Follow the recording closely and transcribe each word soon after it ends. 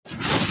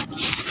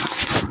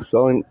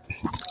starting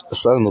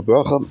the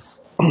bracha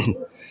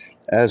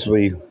as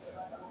we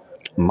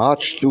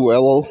march through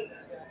Elul,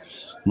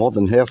 more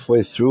than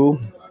halfway through,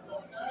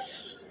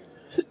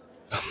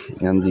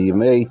 and the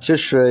Yemei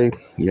Tishrei,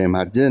 Yom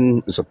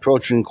Hadin, is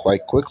approaching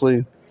quite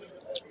quickly.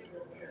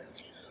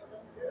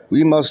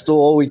 We must do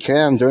all we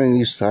can during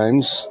these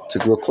times to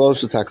grow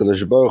closer to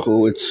HaKadosh Baruch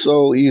Hu. It's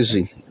so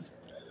easy.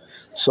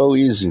 So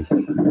easy.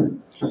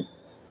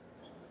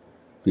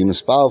 Be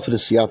mispal for the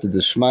Siyata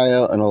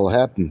D'Shmaya and it'll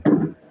happen.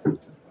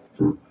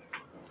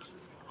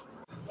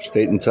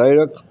 State in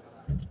Tayrach,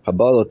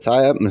 Habala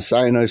Tayab,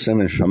 Messiah Noisem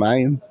and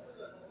Shamayim.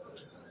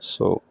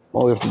 So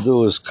all we have to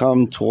do is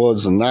come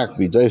towards the Nak,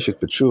 B'Dayfik,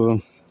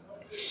 B'Tshuva.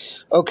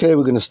 Okay,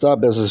 we're going to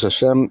start Bezos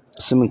Hashem,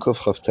 Simin Kuf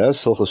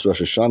Chavtes, Hilchos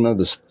Rosh Hashanah,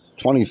 the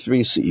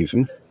 23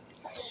 Se'ivim.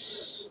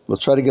 We'll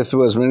try to get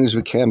through as many as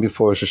we can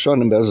before Rosh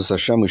Hashanah, and Bezos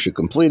Hashem, we should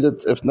complete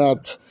it. If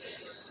not,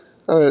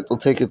 all right, we'll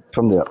take it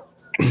from there.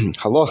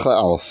 Halacha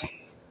Aleph.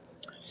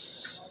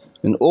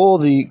 In all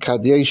the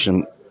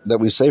Kaddiashim that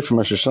we say from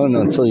Rosh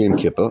Hashanah until Yom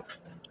Kippur,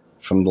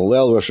 from the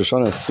Leil Rosh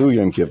Hashanah through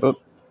Yom Kippur,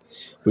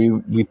 we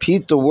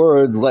repeat the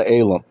word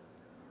La'ela.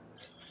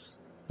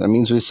 That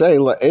means we say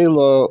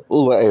La'ela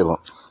Ula'ela.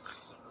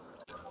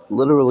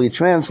 Literally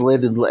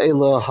translated,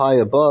 La'ela, high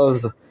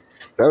above,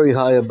 very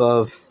high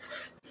above.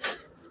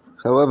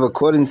 However,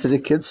 according to the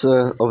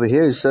Kitzur, over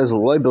here it says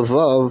La'ay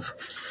B'vav,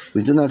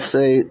 we do not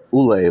say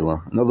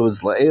Ula'ela. In other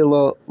words,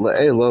 La'ela,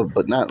 La'ela,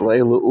 but not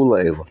La'ela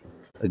Ula'ela.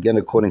 Again,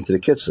 according to the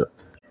Kitzur.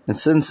 And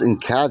since in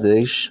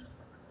Kaddish,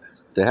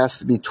 there has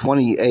to be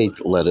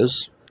 28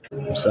 letters,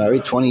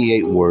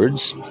 28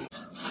 words,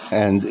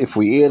 and if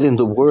we add in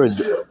the word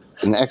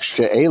an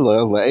extra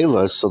Ela,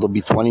 La'ela, so there'll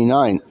be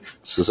 29.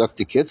 So Zak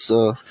the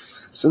Kitzur,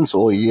 since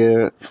all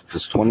year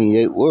there's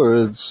 28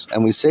 words,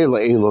 and we say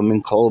La'ela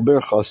min kol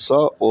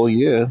berchasa all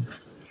year.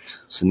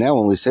 So now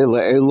when we say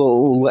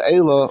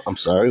La'ela,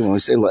 when we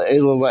say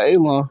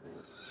La'ela,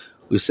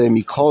 we say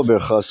mikol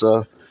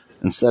berchasa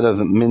instead of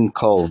min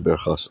kol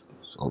berchasa.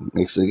 So it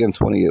makes it again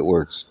 28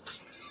 words.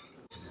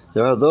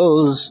 There are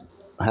those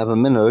who have a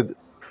minhag,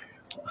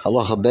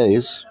 halacha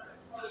beis,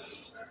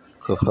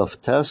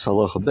 chavtes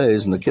halacha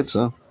beis in the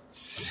Kitzur,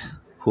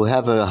 who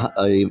have a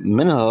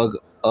minhag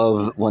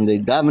of when they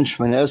daven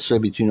Shemoneh Esrei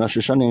between Rosh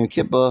Hashanah and Yom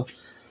Kippur,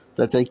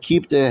 that they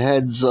keep their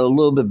heads a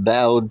little bit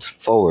bowed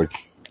forward.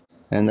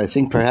 And I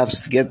think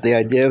perhaps to get the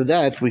idea of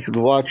that, we could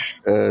watch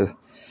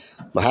Lahavdil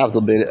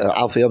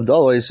Alfei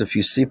Abdallahs. If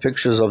you see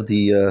pictures of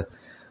the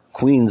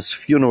Queen's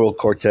funeral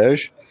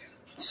cortege,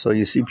 so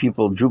you see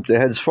people droop their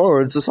heads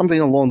forward, so something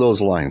along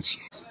those lines.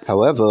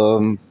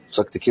 However,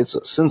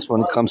 since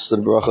when it comes to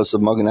the brachas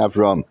of Magen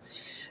Avram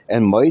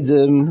and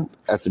Moedim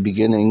at the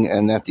beginning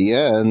and at the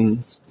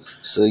end,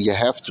 so you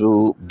have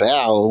to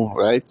bow,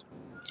 right?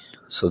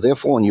 So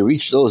therefore, when you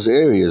reach those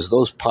areas,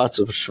 those parts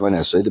of Shemoneh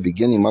Esrei, the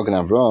beginning, Magen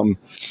Avram,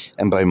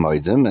 and by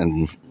Moedim,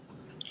 and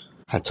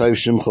Hatayv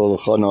Shimcha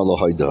L'chana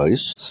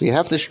L'haydais, so you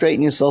have to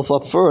straighten yourself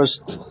up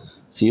first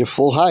to your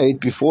full height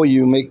before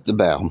you make the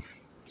bow.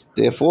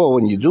 Therefore,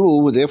 when you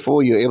do,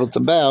 you're able to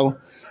bow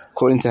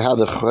according to how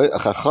the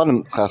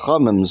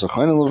Chachamim,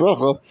 Zechariah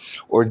L'Vracha,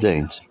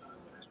 ordained.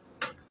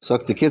 So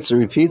the Kitzur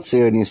repeats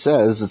here, and he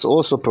says it's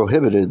also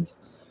prohibited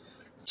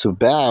to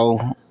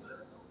bow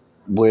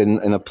when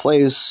in a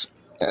place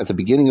at the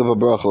beginning of a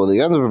bracha or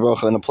the end of a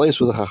bracha, in a place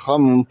where the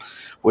Chachamim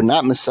were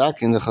not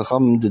misaking, the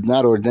Chachamim did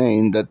not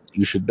ordain that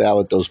you should bow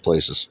at those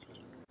places.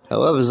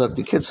 However, Zak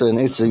the Kitzur in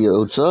Eitzer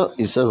Ye'utza,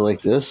 he says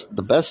like this: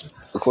 the best,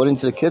 according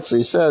to the Kitzur,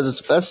 he says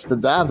it's best to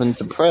daven,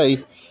 to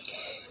pray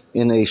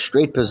in a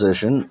straight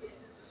position,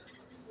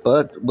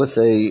 but with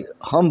a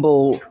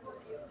humble,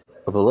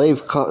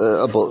 ubelev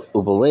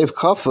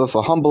kafaf,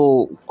 a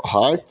humble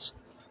heart,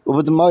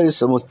 with the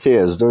mayis and with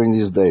tears during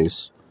these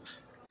days.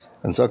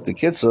 And Zak the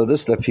Kitzur,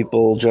 this that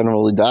people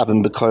generally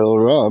daven b'koil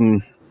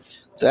ram,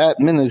 that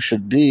minhag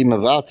should be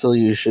mavatal.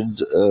 You should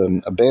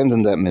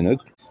abandon that minhag,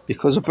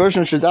 because a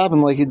person should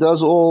daven like he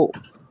does all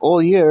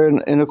year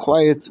in a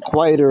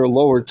quieter,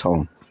 lower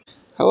tone.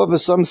 However,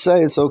 some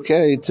say it's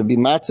okay to be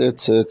matter,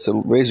 to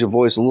raise your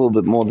voice a little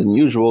bit more than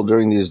usual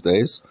during these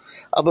days,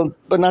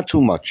 but not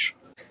too much.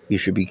 You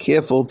should be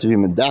careful to be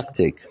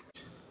medaktik,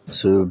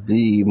 to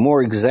be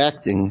more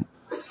exacting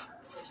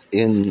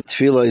in the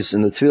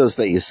tefillos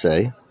that you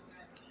say,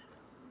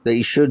 that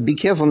you should be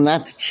careful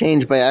not to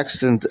change by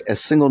accident a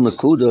single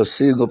nakuda, a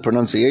single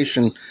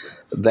pronunciation,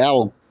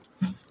 vowel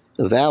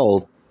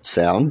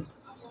sound.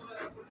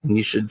 And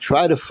you should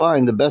try to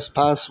find the best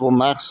possible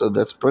machzah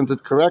that's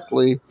printed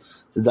correctly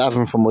to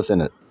daven from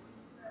within it.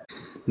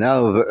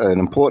 Now, an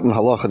important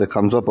halacha that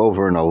comes up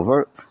over and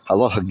over,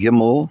 halacha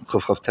gimel,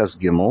 Chuf Tes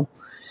Gimel.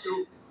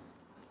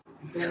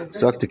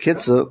 Zak the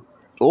Kitzur,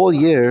 all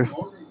year,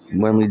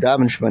 when we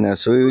daven Shemoneh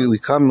Esrei, we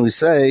come and we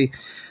say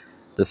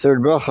the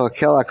third bracha,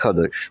 Kel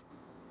HaKadosh.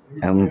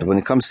 And when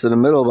it comes to the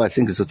middle, I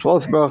think it's the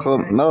 12th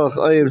bracha, Melech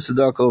Oyev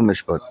Tzedakah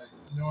Mishpat.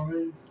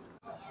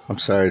 I'm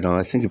sorry, no,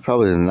 I think it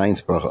probably is the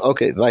 9th bracha.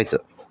 Okay, weiter.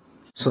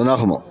 So,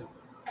 Nachmal.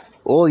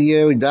 All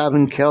year we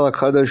daven Kel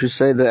HaKadosh, you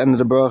say the end of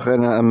the bracha,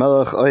 and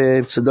Melech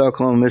Oyev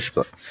Tzedakah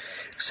Mishpat.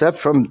 except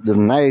from the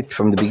night,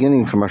 from the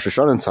beginning, from Rosh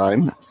Hashanah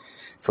time,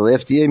 till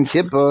after Yom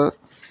Kippur,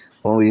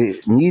 when we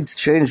need to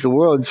change the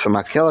words from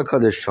Hakel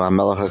HaKadosh to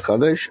HaMelech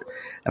HaKadosh,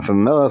 and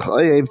from Melech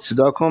Oyeb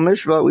Tzedakah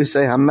Mishpat, we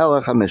say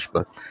HaMelech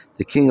HaMishpat,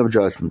 the King of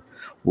Judgment.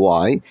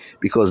 Why?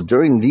 Because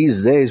during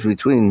these days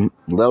between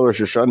Leil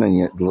Rosh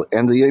Hashanah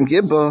and the Yom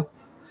Kippur,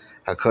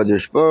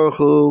 HaKadosh Baruch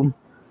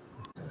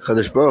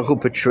Hu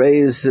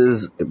portrays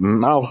his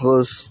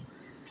Malchus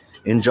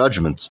in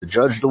judgment, to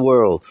judge the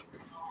world.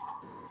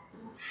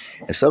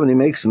 If somebody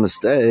makes a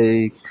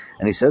mistake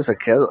and he says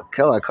Hakel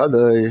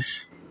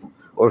HaKadosh,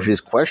 or if he's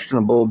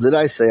questionable, did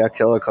I say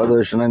Hakel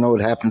HaKadosh and I know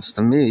what happens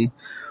to me?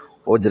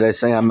 Or did I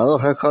say HaMelech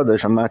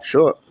HaKadosh? I'm not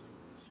sure.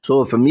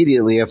 So if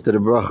immediately after the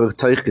bracha,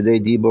 Toich Kedei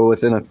Dibur,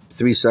 within a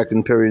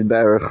 3-second period,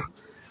 Baruch,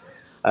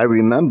 I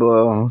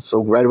remember,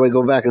 so right away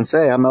go back and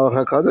say HaMelech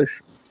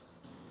HaKadosh.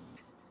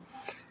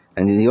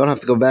 And you don't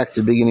have to go back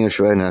to the beginning of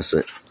Shrein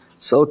Esrei.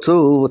 So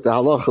too with the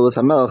halacha with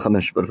HaMelech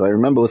HaMishpat. If I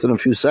remember within a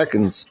few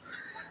seconds,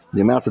 the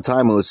amount of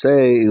time it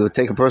would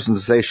take a person to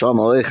say Shalom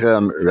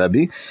Aleichem,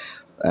 Rebbe,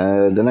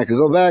 then I could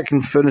go back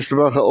and finish the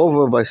bracha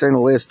over by saying the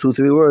last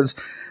 2-3 words,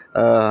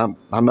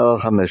 HaMelech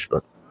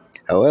HaMishpat.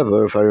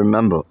 However, if I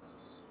remember,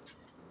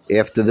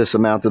 after this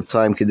amount of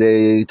time,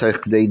 Kedei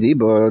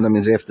Dibur, that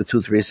means after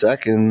 2-3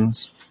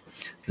 seconds,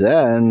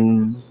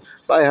 then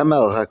by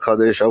HaMelech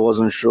HaKadosh, I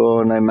wasn't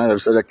sure, and I might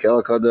have said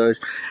Hakel HaKadosh.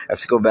 I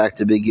have to go back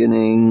to the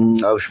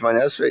beginning of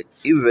Shemoneh Esrei,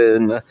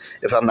 even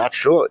if I'm not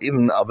sure,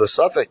 even Al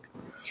B'Safek.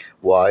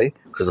 Why?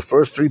 Because the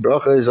first 3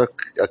 brachas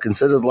are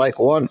considered like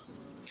one,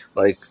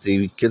 like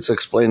the kids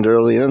explained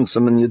earlier in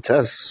Simin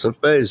Yutes of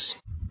Beis.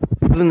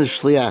 Even the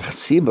Shliach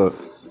Tzibur,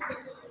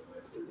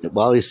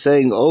 while he's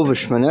saying over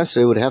Shemoneh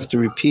Esrei, would have to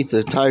repeat the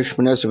entire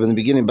Shemoneh Esrei from the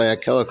beginning by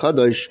Hakel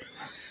HaKadosh.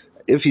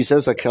 If he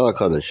says Hakel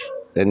HaKadosh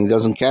and he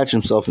doesn't catch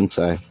himself in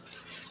time,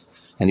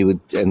 and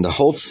the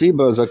whole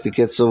Tzibur, like the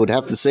Kitzur, would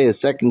have to say a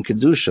second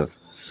Kedusha,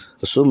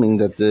 assuming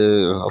that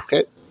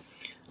okay.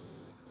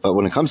 But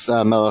when it comes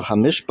to Melech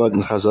HaMishpat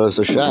and Chazaras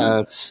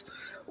HaShatz,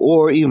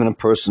 or even a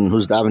person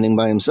who's davening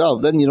by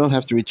himself, then you don't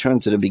have to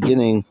return to the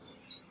beginning.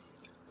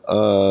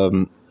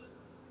 To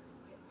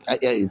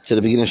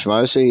the beginning of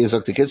Shema Yisrael, is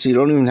like the Kitzur, you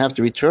don't even have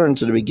to return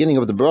to the beginning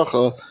of the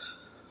bracha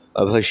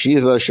of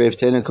Hashiva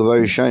Sheftenu Kvar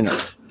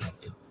Yishayna.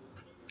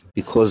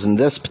 Because in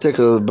this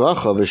particular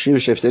bracha of Hashiva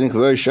Sheftenu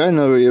Kvar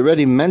Yishayna, we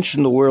already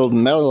mentioned the word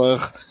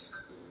Melech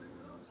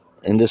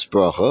in this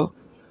bracha.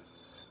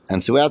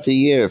 And throughout the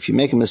year, if you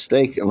make a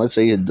mistake, and let's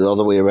say you the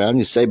other way around,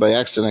 you say by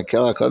accident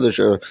Hakel HaKadosh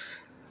or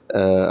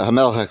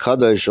HaMelech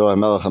HaKadosh or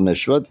HaMelech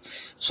HaMishpat.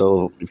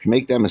 So if you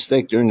make that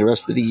mistake during the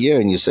rest of the year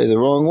and you say the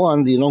wrong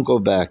one, you don't go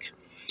back.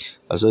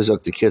 As always,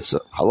 like the Kitzur.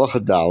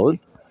 Halacha Daled,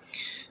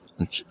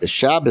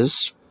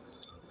 Shabbos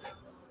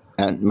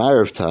at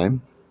Ma'ariv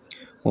time,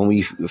 when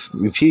we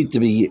repeat to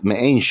be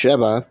Me'ein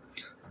Sheva,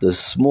 the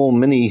small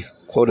mini,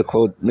 quote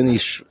unquote, mini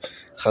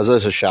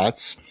Chazaras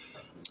HaShatz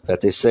that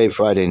they say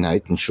Friday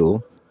night in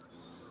Shul.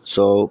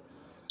 So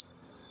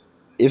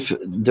if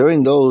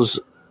during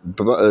that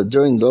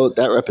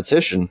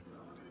repetition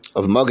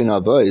of Magen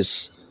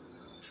Abayis,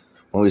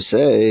 when we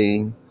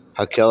say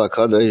Hakel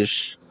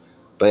HaKadosh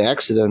by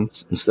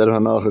accident instead of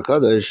HaMelech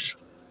HaKadosh,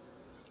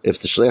 if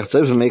the Shliach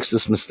Tzibur makes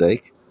this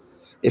mistake,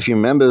 if he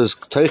remembers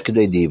Toich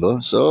Kedei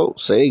Dibur, so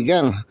say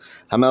again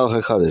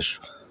HaMelech HaKadosh.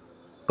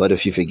 But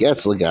if he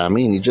forgets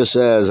Legami and he just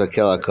says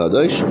Hakel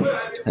HaKadosh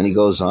and he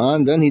goes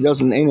on, then he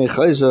doesn't Einei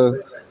Chayzer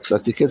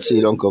like the Kitzur,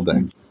 you don't go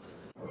back.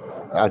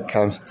 At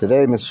time for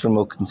today, Mr.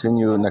 will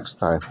continue next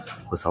time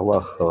with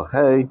halacha.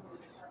 Hey,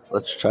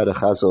 let's try to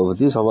chaz over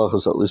these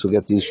halachos. At least we'll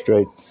get these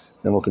straight.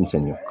 Then we'll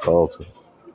continue. Call to.